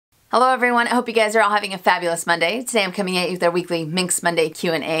Hello everyone, I hope you guys are all having a fabulous Monday. Today I'm coming at you with our weekly Minks Monday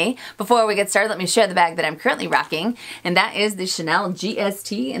Q&A. Before we get started, let me share the bag that I'm currently rocking, and that is the Chanel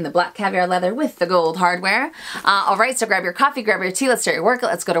GST in the black caviar leather with the gold hardware. Alright, so grab your coffee, grab your tea, let's start your workout,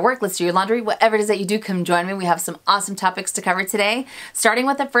 let's go to work, let's do your laundry, whatever it is that you do, come join me. We have some awesome topics to cover today, starting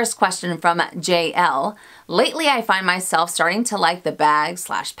with the first question from JL. Lately I find myself starting to like the bag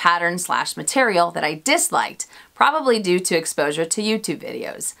 / pattern / material that I disliked, probably due to exposure to YouTube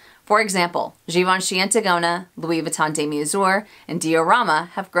videos. For example, Givenchy Antigona, Louis Vuitton Demi-Azur, and Diorama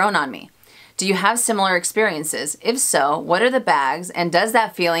have grown on me. Do you have similar experiences? If so, what are the bags, and does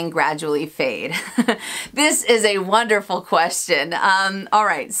that feeling gradually fade? This is a wonderful question. All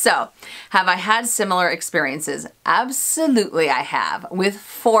right, so have I had similar experiences? Absolutely I have, with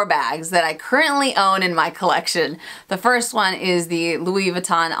 4 bags that I currently own in my collection. The first one is the Louis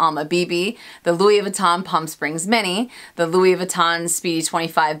Vuitton Alma BB, the Louis Vuitton Palm Springs Mini, the Louis Vuitton Speedy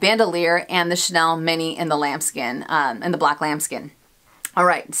 25 Bandolier, and the Chanel Mini in the lambskin, in the black lambskin. All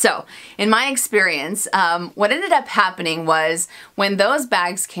right, so in my experience, what ended up happening was when those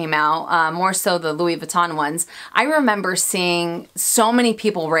bags came out, more so the Louis Vuitton ones, I remember seeing so many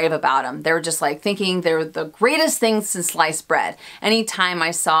people rave about them. They were just like thinking they're the greatest things since sliced bread. Anytime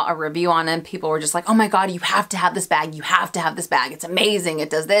I saw a review on them, people were just like, oh my God, you have to have this bag. You have to have this bag. It's amazing. It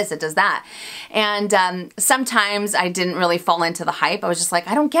does this, it does that. And sometimes I didn't really fall into the hype. I was just like,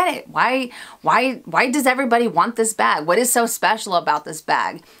 I don't get it. Why does everybody want this bag? What is so special about this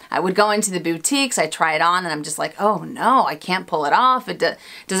bag? I would go into the boutiques, I try it on, and I'm just like, oh no, I can't pull it off. It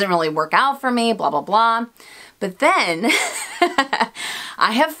doesn't really work out for me, blah, blah, blah. But then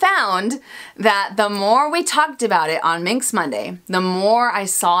I have found that the more we talked about it on Minks Monday, the more I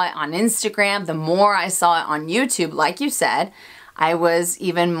saw it on Instagram, the more I saw it on YouTube, like you said, I was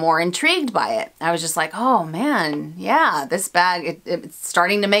even more intrigued by it. I was just like, oh man, yeah, this bag, it's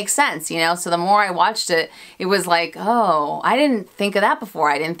starting to make sense, you know? So the more I watched it, it was like, oh, I didn't think of that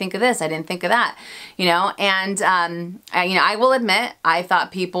before. I didn't think of this. I didn't think of that, you know? And, I will admit, I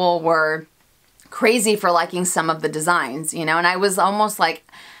thought people were crazy for liking some of the designs, you know? And I was almost like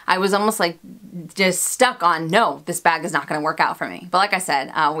just stuck on, no, this bag is not going to work out for me. But like I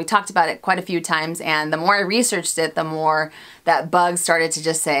said, we talked about it quite a few times, and the more I researched it, the more that bug started to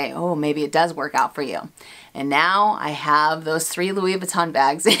just say, oh, maybe it does work out for you. And now I have those 3 Louis Vuitton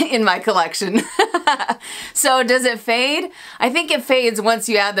bags in my collection. So does it fade? I think it fades once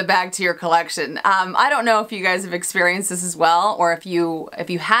you add the bag to your collection. I don't know if you guys have experienced this as well, or if you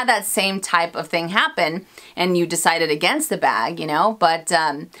had that same type of thing happen and you decided against the bag, you know, but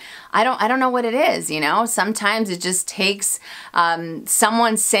I don't know what it is, you know. Sometimes it just takes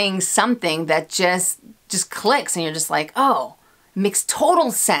someone saying something that just clicks, and you're just like, oh, makes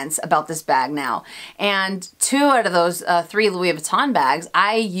total sense about this bag now. And 2 out of those 3 Louis Vuitton bags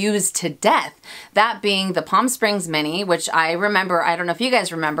I use to death. That being the Palm Springs Mini, which I remember, I don't know if you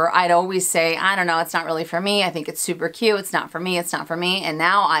guys remember, I'd always say, I don't know, it's not really for me. I think it's super cute. It's not for me. It's not for me. And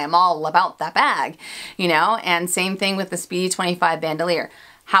now I am all about that bag, you know. And same thing with the Speedy 25 Bandolier.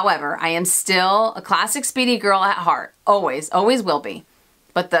 However, I am still a classic Speedy girl at heart. Always, always will be.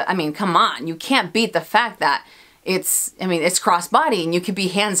 But I mean, come on, you can't beat the fact that it's crossbody and you can be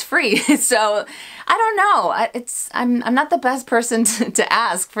hands-free. So I don't know. I'm not the best person to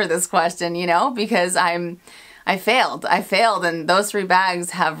ask for this question, you know, because I failed, and those 3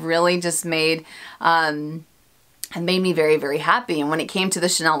 bags have really just made me very, very happy. And when it came to the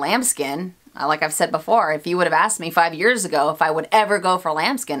Chanel lambskin, like I've said before, if you would have asked me 5 years ago if I would ever go for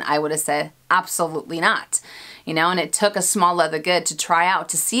lambskin, I would have said absolutely not. You know, and it took a small leather good to try out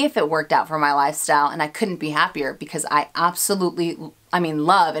to see if it worked out for my lifestyle, and I couldn't be happier because I absolutely,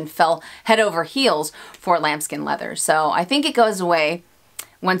 love and fell head over heels for lambskin leather. So I think it goes away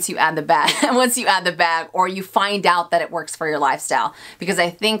once you add the bag, or you find out that it works for your lifestyle, because I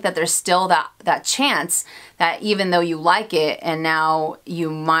think that there's still that chance that even though you like it and now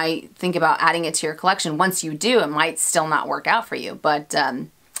you might think about adding it to your collection, once you do, it might still not work out for you. But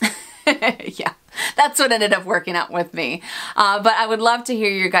yeah, that's what ended up working out with me. But I would love to hear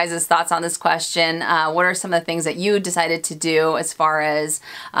your guys' thoughts on this question. What are some of the things that you decided to do as far as,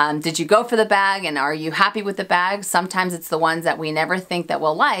 did you go for the bag, and are you happy with the bag? Sometimes it's the ones that we never think that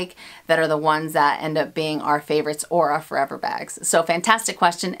we'll like that are the ones that end up being our favorites or our forever bags. So fantastic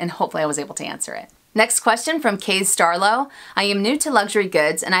question, and hopefully I was able to answer it. Next question from Kay Starlow. I am new to luxury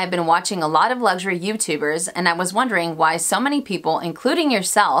goods, and I have been watching a lot of luxury YouTubers, and I was wondering why so many people, including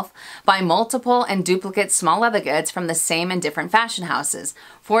yourself, buy multiple and duplicate small leather goods from the same and different fashion houses.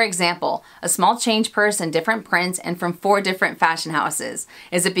 For example, a small change purse in different prints and from 4 different fashion houses.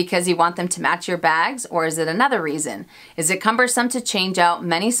 Is it because you want them to match your bags, or is it another reason? Is it cumbersome to change out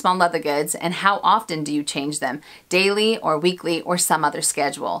many small leather goods, and how often do you change them? Daily or weekly or some other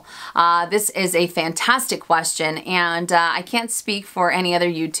schedule? This is a fantastic question, and I can't speak for any other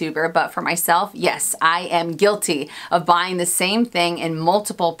YouTuber, but for myself, yes, I am guilty of buying the same thing in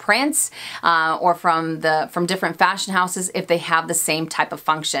multiple prints or from different fashion houses if they have the same type of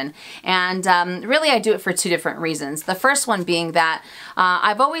function. And really I do it for 2 different reasons. The first one being that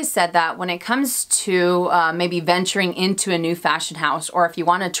I've always said that when it comes to maybe venturing into a new fashion house, or if you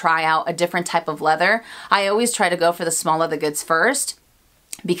want to try out a different type of leather, I always try to go for the small leather goods first,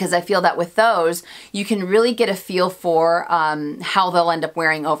 because I feel that with those, you can really get a feel for how they'll end up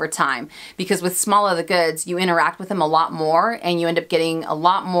wearing over time. Because with small leather goods, you interact with them a lot more, and you end up getting a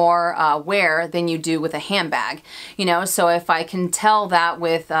lot more wear than you do with a handbag. You know, so if I can tell that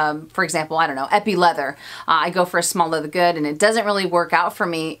with, for example, I don't know, epi leather, I go for a small leather good and it doesn't really work out for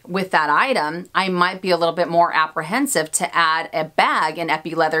me with that item, I might be a little bit more apprehensive to add a bag in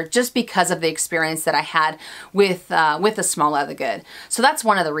epi leather just because of the experience that I had with a small leather good. So that's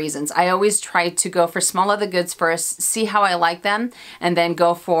one of the reasons. I always try to go for small leather goods first, see how I like them, and then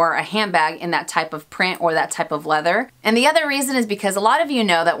go for a handbag in that type of print or that type of leather. And the other reason is because a lot of you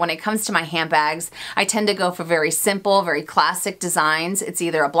know that when it comes to my handbags, I tend to go for very simple, very classic designs. It's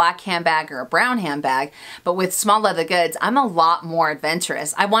either a black handbag or a brown handbag, but with small leather goods, I'm a lot more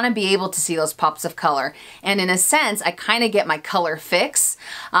adventurous. I want to be able to see those pops of color. And in a sense, I kind of get my color fix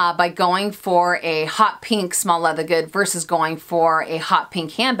by going for a hot pink small leather good versus going for a hot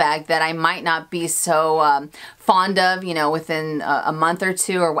pink handbag that I might not be so fond of, you know, within a month or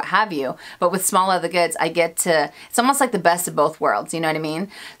 2 or what have you. But with small leather goods, I get to, it's almost like the best of both worlds, you know what I mean?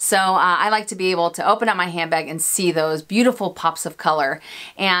 So I like to be able to open up my handbag and see those beautiful pops of color.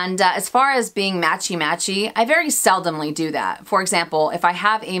 And as far as being matchy-matchy, I very seldomly do that. For example, if I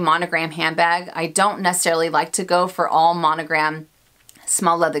have a monogram handbag, I don't necessarily like to go for all monogram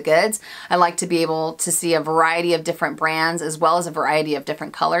small leather goods. I like to be able to see a variety of different brands as well as a variety of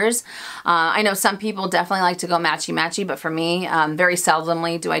different colors. I know some people definitely like to go matchy-matchy, but for me, very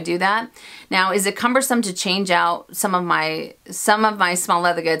seldomly do I do that. Now, is it cumbersome to change out some of my small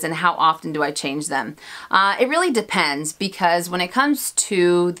leather goods, and how often do I change them? It really depends, because when it comes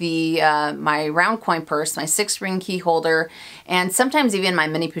to the my round coin purse, my 6-ring key holder, and sometimes even my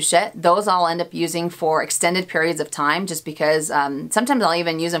mini pochette, those I'll end up using for extended periods of time, just because sometimes I'll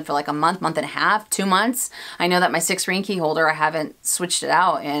even use them for like a month, month and a half, 2 months. I know that my 6-ring key holder, I haven't switched it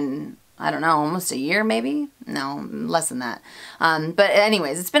out in, I don't know, almost a year maybe? No, less than that. But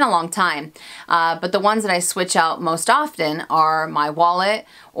anyways, it's been a long time. But the ones that I switch out most often are my wallet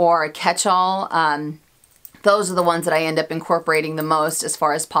or a catch-all. Those are the ones that I end up incorporating the most as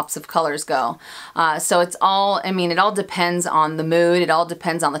far as pops of colors go. So it's all, I mean, it all depends on the mood. It all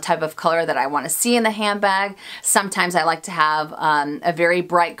depends on the type of color that I want to see in the handbag. Sometimes I like to have a very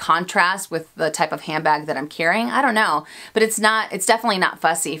bright contrast with the type of handbag that I'm carrying. I don't know, but it's definitely not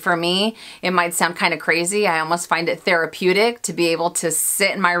fussy. For me, it might sound kind of crazy. I almost find it therapeutic to be able to sit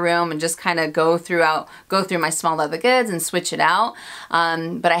in my room and just kind of go through my small leather goods and switch it out.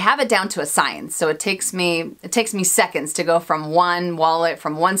 But I have it down to a science. So it takes me seconds to go from one wallet,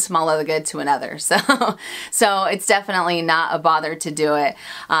 from one small leather good to another. So it's definitely not a bother to do it.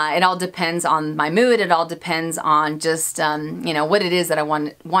 It all depends on my mood. It all depends on just, you know, what it is that I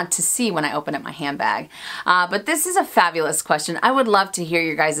want to see when I open up my handbag. But this is a fabulous question. I would love to hear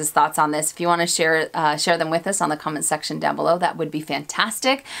your guys' thoughts on this. If you want to share them with us on the comment section down below, that would be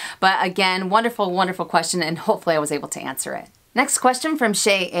fantastic. But again, wonderful, wonderful question, and hopefully I was able to answer it. Next question from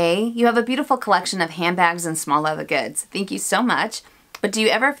Shay A. You have a beautiful collection of handbags and small leather goods. Thank you so much. But do you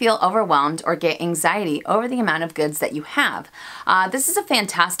ever feel overwhelmed or get anxiety over the amount of goods that you have? This is a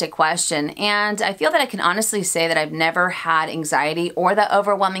fantastic question, and I feel that I can honestly say that I've never had anxiety or that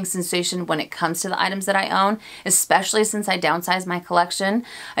overwhelming sensation when it comes to the items that I own, especially since I downsized my collection.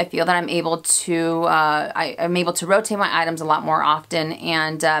 I feel that I'm able to I'm able to rotate my items a lot more often,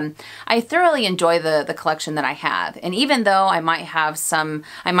 and I thoroughly enjoy the collection that I have. And even though I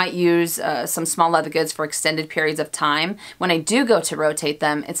might use some small leather goods for extended periods of time, when I do go to rotate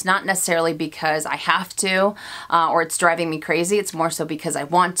them, it's not necessarily because I have to or it's driving me crazy. It's more so because I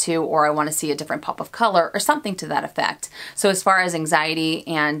want to, or I want to see a different pop of color or something to that effect. So as far as anxiety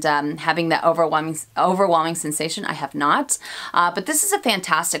and having that overwhelming sensation, I have not. But this is a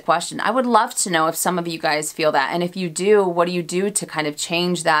fantastic question. I would love to know if some of you guys feel that, and if you do, what do you do to kind of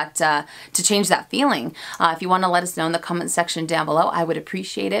change that feeling? If you want to let us know in the comment section down below, I would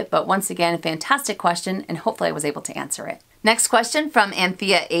appreciate it. But once again, a fantastic question, and hopefully I was able to answer it. Next question from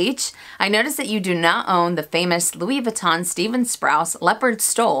Anthea H. I noticed that you do not own the famous Louis Vuitton Steven Sprouse leopard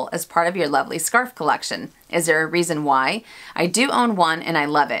stole as part of your lovely scarf collection. Is there a reason why? I do own one and I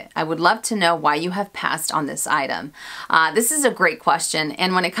love it. I would love to know why you have passed on this item. This is a great question,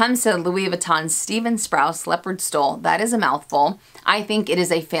 and when it comes to Louis Vuitton Steven Sprouse leopard stole, that is a mouthful. I think it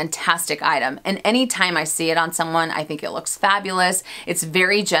is a fantastic item, and anytime I see it on someone, I think it looks fabulous. It's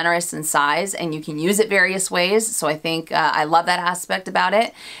very generous in size and you can use it various ways, so I think I love that aspect about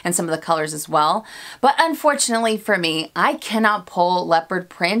it and some of the colors as well. But unfortunately for me, I cannot pull leopard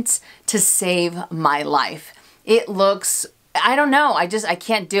print to save my life. It looks, I don't know, I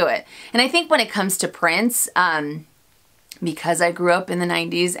can't do it. And I think when it comes to prints, because I grew up in the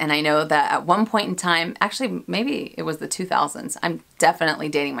 90s and I know that at one point in time, actually maybe it was the 2000s, I'm definitely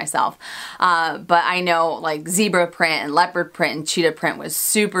dating myself, but I know like zebra print and leopard print and cheetah print was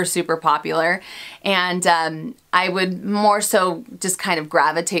super, super popular, and I would more so just kind of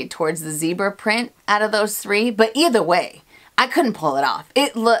gravitate towards the zebra print out of those three, but either way, I couldn't pull it off.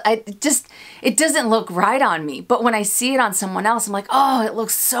 It doesn't look right on me. But when I see it on someone else, I'm like, oh, it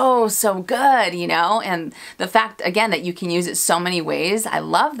looks so, so good, you know? And the fact, again, that you can use it so many ways, I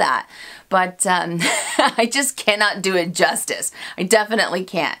love that. But I just cannot do it justice. I definitely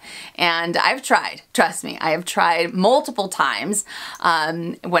can't. And I've tried, trust me, I have tried multiple times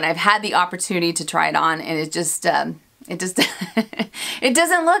when I've had the opportunity to try it on, and it just it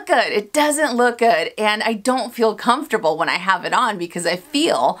doesn't look good. It doesn't look good. And I don't feel comfortable when I have it on because I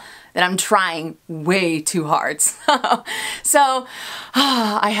feel that I'm trying way too hard. So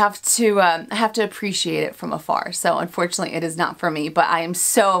I have to appreciate it from afar. So unfortunately it is not for me, but I am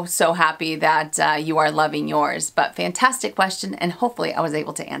so, so happy that you are loving yours. But fantastic question, and hopefully I was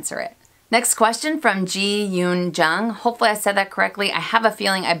able to answer it. Next question from Ji Yoon Jung. Hopefully I said that correctly. I have a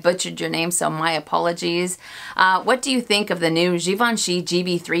feeling I butchered your name, so my apologies. What do you think of the new Givenchy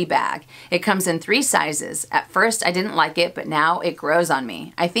GB3 bag? It comes in 3 sizes. At first I didn't like it, but now it grows on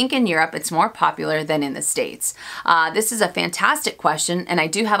me. I think in Europe it's more popular than in the States. This is a fantastic question, and I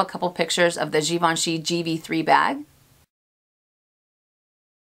do have a couple pictures of the Givenchy GB3 bag.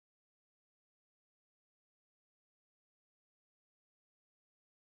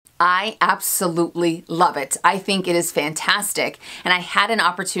 I absolutely love it. I think it is fantastic. And I had an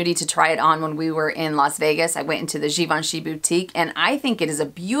opportunity to try it on when we were in Las Vegas. I went into the Givenchy boutique, and I think it is a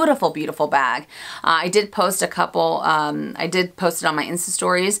beautiful, beautiful bag. I did post a couple, I did post it on my Insta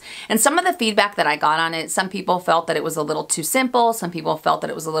stories, and some of the feedback that I got on it, some people felt that it was a little too simple. Some people felt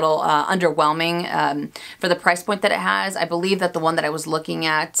that it was a little underwhelming for the price point that it has. I believe that the one that I was looking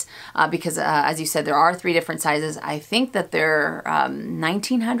at, because as you said, there are 3 different sizes. I think that they're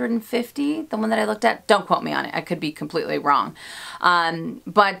 1950, the one that I looked at. Don't quote me on it. I could be completely wrong.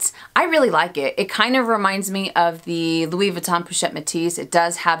 But I really like it. It kind of reminds me of the Louis Vuitton Pochette Métis. It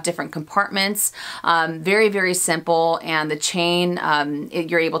does have different compartments. Very, very simple. And the chain,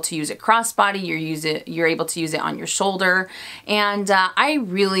 you're able to use it crossbody. You're able to use it on your shoulder. And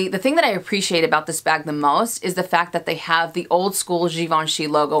the thing that I appreciate about this bag the most is the fact that they have the old school Givenchy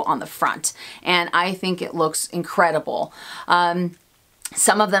logo on the front. And I think it looks incredible.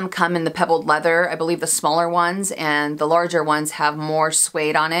 Some of them come in the pebbled leather, I believe the smaller ones, and the larger ones have more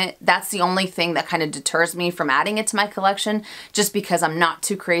suede on it. That's the only thing that kind of deters me from adding it to my collection, just because I'm not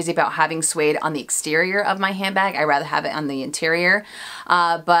too crazy about having suede on the exterior of my handbag. I'd rather have it on the interior.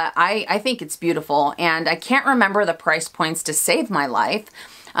 But I think it's beautiful, and I can't remember the price points to save my life.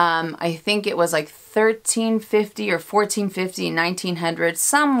 I think it was like $13.50 or $14.50, $1900,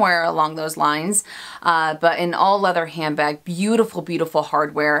 somewhere along those lines. But an all leather handbag, beautiful, beautiful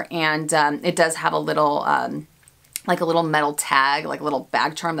hardware, and it does have a little like a little metal tag, like a little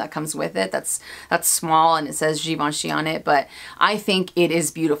bag charm that comes with it. That's small, and it says Givenchy on it, but I think it is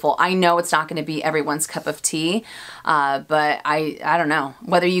beautiful. I know it's not going to be everyone's cup of tea, but I don't know.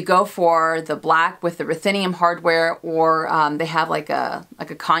 Whether you go for the black with the ruthenium hardware, or they have like a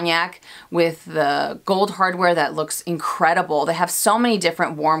cognac with the gold hardware that looks incredible. They have so many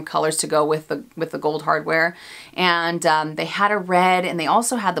different warm colors to go with the gold hardware, and they had a red, and they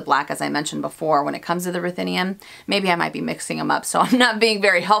also had the black, as I mentioned before. When it comes to the ruthenium, maybe I might be mixing them up, so I'm not being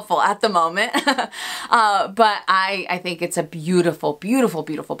very helpful at the moment. But I think it's a beautiful, beautiful,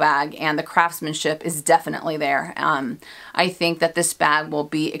 beautiful bag, and the craftsmanship is definitely there. I think that this bag will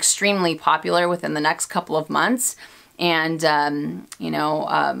be extremely popular within the next couple of months. And,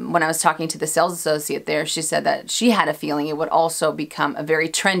 when I was talking to the sales associate there, she said that she had a feeling it would also become a very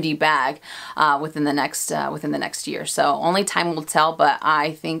trendy bag within the next year. So only time will tell, but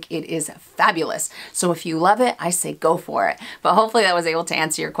I think it is fabulous. So if you love it, I say go for it. But hopefully that was able to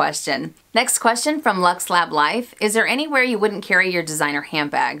answer your question. Next question from Lux Lab Life. Is there anywhere you wouldn't carry your designer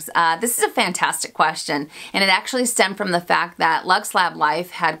handbags? This is a fantastic question, and it actually stemmed from the fact that Lux Lab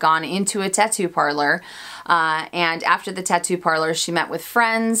Life had gone into a tattoo parlor, and after the tattoo parlor, she met with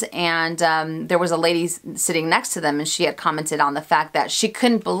friends, and there was a lady sitting next to them, and she had commented on the fact that she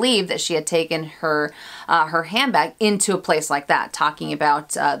couldn't believe that she had taken her handbag into a place like that, talking about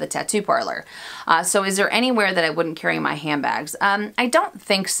the tattoo parlor. So is there anywhere that I wouldn't carry my handbags? I don't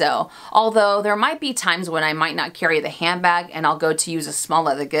think so. Although there might be times when I might not carry the handbag and I'll go to use a small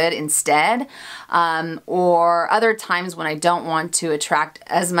leather good instead. Or other times when I don't want to attract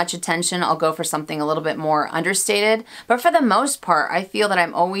as much attention, I'll go for something a little bit more understated. But for the most part, I feel that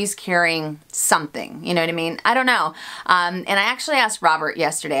I'm always carrying something. You know what I mean? I don't know. And I actually asked Robert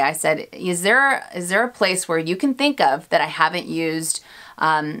yesterday, I said, is there a place where you can think of that I haven't used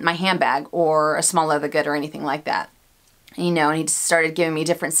my handbag or a small leather good or anything like that? And he just started giving me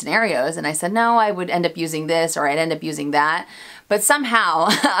different scenarios, and I said, no, I would end up using this or I'd end up using that. But somehow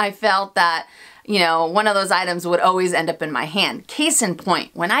I felt that, one of those items would always end up in my hand. Case in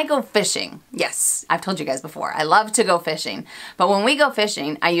point, when I go fishing, yes, I've told you guys before, I love to go fishing. But when we go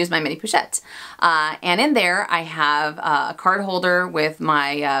fishing, I use my mini pochette. And in there, I have a card holder with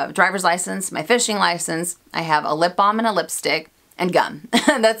my driver's license, my fishing license. I have a lip balm and a lipstick. And gum.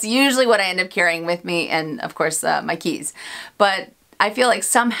 That's usually what I end up carrying with me, and of course my keys. But I feel like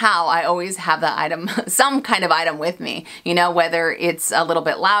somehow I always have that item, some kind of item with me, whether it's a little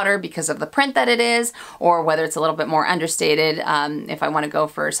bit louder because of the print that it is, or whether it's a little bit more understated if I want to go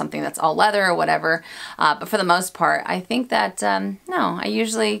for something that's all leather or whatever. But for the most part, I think that, no, I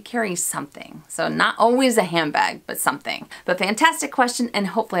usually carry something. So not always a handbag, but something. But fantastic question, and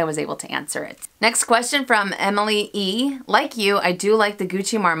hopefully I was able to answer it. Next question from Emily E. Like you, I do like the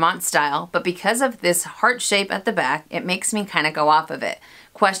Gucci Marmont style, but because of this heart shape at the back, it makes me kind of go off of it.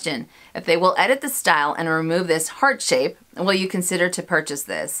 Question, if they will edit the style and remove this heart shape, will you consider to purchase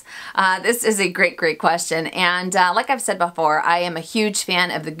this? This is a great question. And like I've said before, I am a huge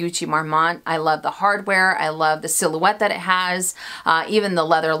fan of the Gucci Marmont. I love the hardware. I love the silhouette that it has. Even the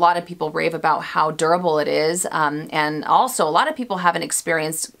leather, a lot of people rave about how durable it is. And also, a lot of people haven't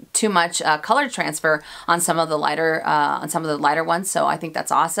experienced too much color transfer on some of the lighter ones. So I think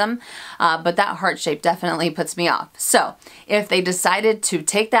that's awesome. But that heart shape definitely puts me off. So if they decided to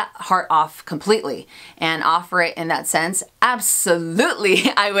take that heart off completely and offer it in that sense,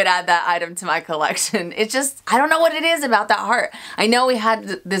 absolutely I would add that item to my collection. It's just, I don't know what it is about that heart. I know we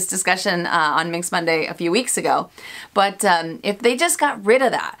had this discussion on Minks Monday a few weeks ago, but if they just got rid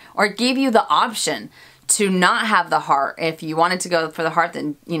of that or gave you the option to not have the heart, if you wanted to go for the heart,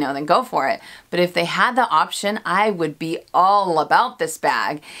 then then go for it. But if they had the option, I would be all about this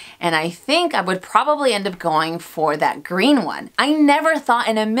bag. And I think I would probably end up going for that green one. I never thought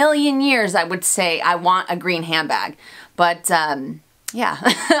in a million years I would say I want a green handbag. But yeah,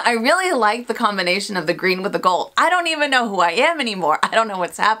 I really like the combination of the green with the gold. I don't even know who I am anymore. I don't know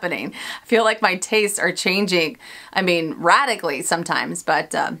what's happening. I feel like my tastes are changing, radically sometimes,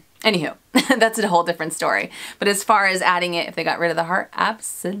 but anywho, that's a whole different story. But as far as adding it, if they got rid of the heart,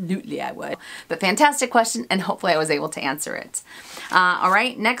 absolutely I would. But fantastic question, and hopefully I was able to answer it. All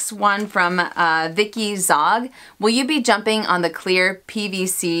right, next one from Vicky Zog. Will you be jumping on the clear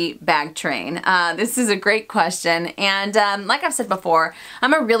PVC bag train? This is a great question, and like I've said before,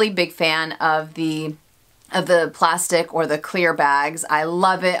 I'm a really big fan of the plastic or the clear bags. I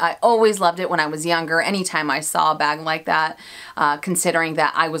love it. I always loved it when I was younger. Anytime I saw a bag like that, considering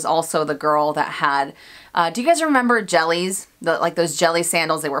that I was also the girl that had, do you guys remember jellies? Like those jelly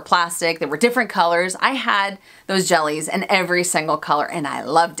sandals, they were plastic, they were different colors. I had those jellies in every single color and I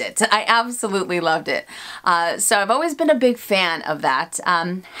loved it. I absolutely loved it. So I've always been a big fan of that.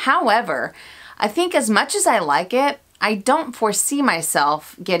 However, I think as much as I like it, I don't foresee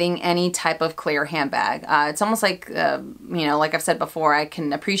myself getting any type of clear handbag. It's almost like, like I've said before, I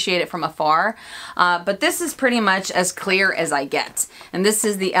can appreciate it from afar, but this is pretty much as clear as I get. And this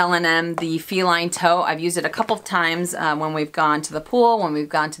is the L&M, the feline toe. I've used it a couple of times when we've gone to the pool, when we've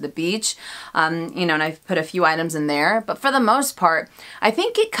gone to the beach, and I've put a few items in there. But for the most part, I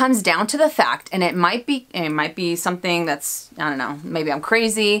think it comes down to the fact, and it might be something that's, I don't know, maybe I'm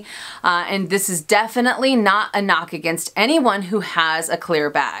crazy, and this is definitely not a knock against anyone who has a clear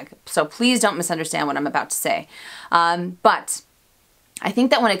bag. So please don't misunderstand what I'm about to say. But I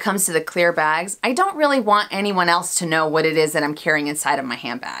think that when it comes to the clear bags, I don't really want anyone else to know what it is that I'm carrying inside of my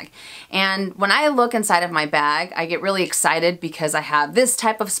handbag. And when I look inside of my bag, I get really excited because I have this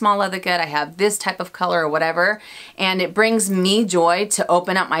type of small leather good, I have this type of color or whatever, and it brings me joy to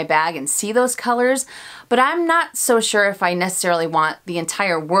open up my bag and see those colors. But I'm not so sure if I necessarily want the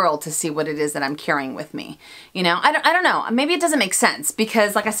entire world to see what it is that I'm carrying with me. You know, I don't know. Maybe it doesn't make sense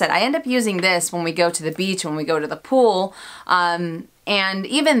because, like I said, I end up using this when we go to the beach, when we go to the pool, and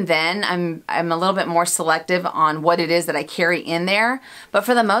even then, I'm a little bit more selective on what it is that I carry in there. But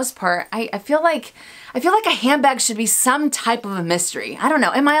for the most part, I feel like a handbag should be some type of a mystery. I don't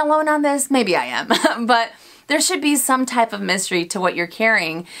know. Am I alone on this? Maybe I am. But there should be some type of mystery to what you're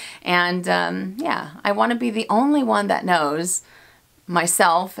carrying. And yeah, I want to be the only one that knows,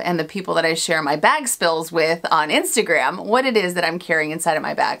 myself and the people that I share my bag spills with on Instagram, what it is that I'm carrying inside of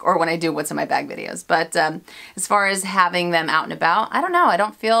my bag, or when I do what's in my bag videos. But as far as having them out and about, I don't know. I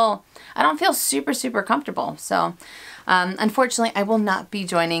don't feel super comfortable. So unfortunately, I will not be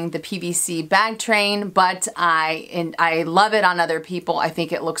joining the PVC bag train, but I love it on other people. I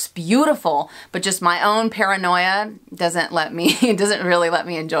think it looks beautiful, but just my own paranoia doesn't really let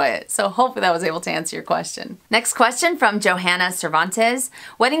me enjoy it. So hopefully that was able to answer your question. Next question from Johanna Cervantes.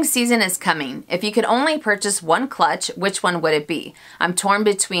 Wedding season is coming. If you could only purchase one clutch, which one would it be? I'm torn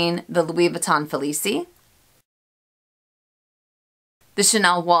between the Louis Vuitton Felicie, the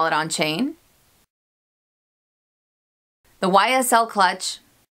Chanel wallet on chain, the YSL clutch,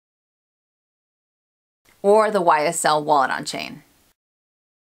 or the YSL wallet on chain.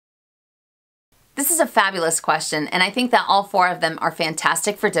 This is a fabulous question, and I think that all four of them are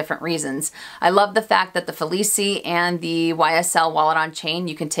fantastic for different reasons. I love the fact that the Felicie and the YSL wallet on chain,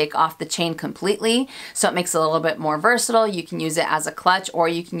 you can take off the chain completely, so it makes it a little bit more versatile. You can use it as a clutch, or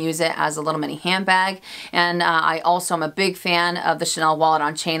you can use it as a little mini handbag. And I also am a big fan of the Chanel wallet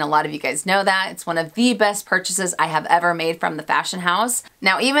on chain. A lot of you guys know that. It's one of the best purchases I have ever made from the fashion house.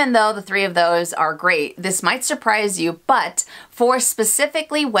 Now, even though the three of those are great, this might surprise you, but for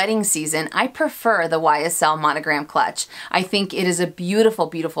specifically wedding season, I prefer the YSL monogram clutch. I think it is a beautiful,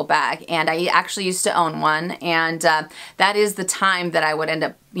 beautiful bag, and I actually used to own one, and that is the time that I would end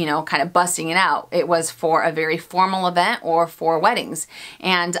up, you know, kind of busting it out. It was for a very formal event or for weddings,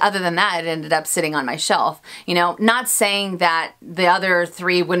 and other than that, it ended up sitting on my shelf. You know, not saying that the other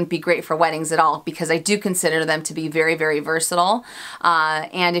three wouldn't be great for weddings at all, because I do consider them to be very, very versatile,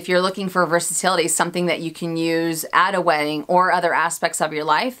 and if you're looking for versatility, something that you can use at a wedding or other aspects of your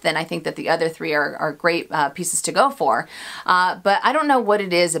life, then I think that the other three are great pieces to go for. But I don't know what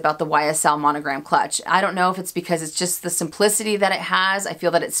it is about the YSL monogram clutch. I don't know if it's because it's just the simplicity that it has. I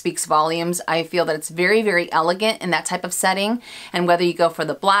feel that it speaks volumes. I feel that it's very, very elegant in that type of setting. And whether you go for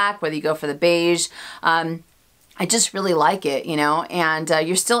the black, whether you go for the beige, I just really like it, you know, and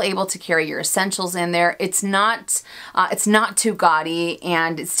you're still able to carry your essentials in there. It's not too gaudy,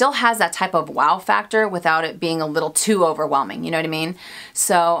 and it still has that type of wow factor without it being a little too overwhelming, you know what I mean?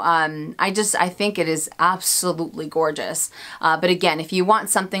 So I think it is absolutely gorgeous. But again, if you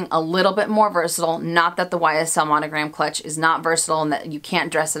want something a little bit more versatile, not that the YSL monogram clutch is not versatile and that you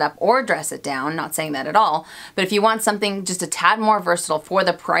can't dress it up or dress it down, not saying that at all, but if you want something just a tad more versatile for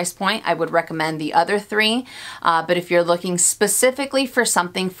the price point, I would recommend the other three. But if you're looking specifically for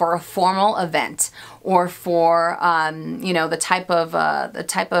something for a formal event, or for you know, the type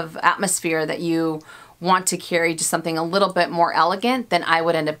of atmosphere that you want to carry, just something a little bit more elegant, then I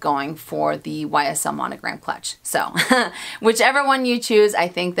would end up going for the YSL monogram clutch. So whichever one you choose, I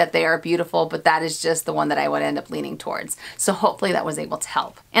think that they are beautiful, but that is just the one that I would end up leaning towards. So hopefully that was able to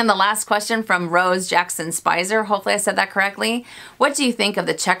help. And the last question from Rose Jackson Spicer, hopefully I said that correctly. What do you think of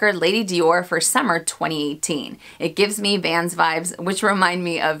the checkered Lady Dior for summer 2018? It gives me Vans vibes, which remind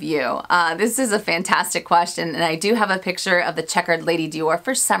me of you. This is a fantastic question, and I do have a picture of the checkered Lady Dior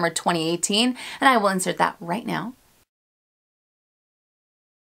for summer 2018, and I will insert that right now.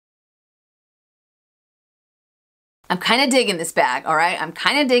 I'm kind of digging this bag, all right? I'm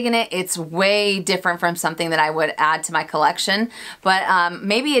kind of digging it. It's way different from something that I would add to my collection, but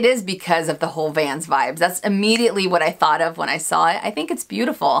maybe it is because of the whole Vans vibes. That's immediately what I thought of when I saw it. I think it's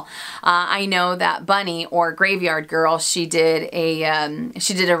beautiful. I know that Bunny, or Graveyard Girl, she did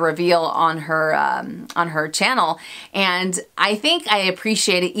a reveal on her channel, and I think I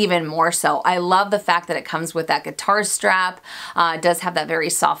appreciate it even more so. I love the fact that it comes with that guitar strap. It does have that very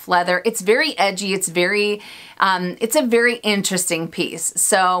soft leather. It's very edgy. It's very it's a very interesting piece.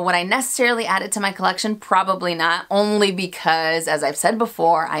 So would I necessarily add it to my collection? Probably not, only because, as I've said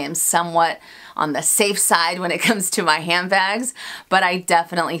before, I am somewhat on the safe side when it comes to my handbags, but I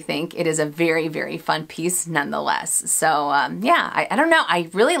definitely think it is a very, very fun piece nonetheless. So yeah, I don't know. I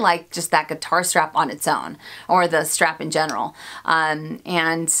really like just that guitar strap on its own, or the strap in general. And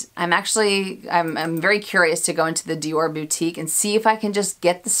I'm very curious to go into the Dior boutique and see if I can just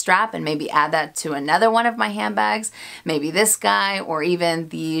get the strap and maybe add that to another one of my handbags, maybe this guy, or even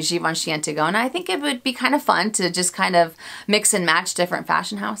the Givenchy Antigona. I think it would be kind of fun to just kind of mix and match different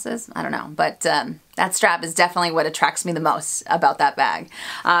fashion houses. I don't know, but that strap is definitely what attracts me the most about that bag.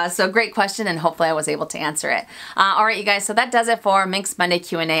 So great question, and hopefully I was able to answer it. All right, you guys, so that does it for Minks Monday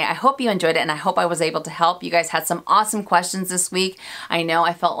Q&A. I hope you enjoyed it, and I hope I was able to help. You guys had some awesome questions this week. I know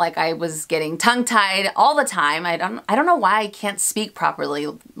I felt like I was getting tongue-tied all the time. I don't know why I can't speak properly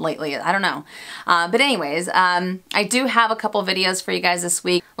lately. I don't know. But anyways, I do have a couple videos for you guys this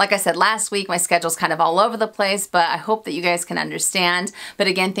week. Like I said last week, my schedule's kind of all over the place, but I hope that you guys can understand. But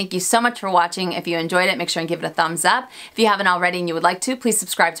again, thank you so much for watching. If you enjoyed it, make sure and give it a thumbs up. If you haven't already and you would like to, please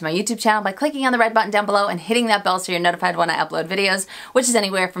subscribe to my YouTube channel by clicking on the red button down below and hitting that bell so you're notified when I upload videos, which is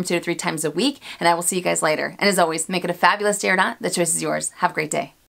anywhere from 2 to 3 times a week. And I will see you guys later. And as always, make it a fabulous day or not. The choice is yours. Have a great day.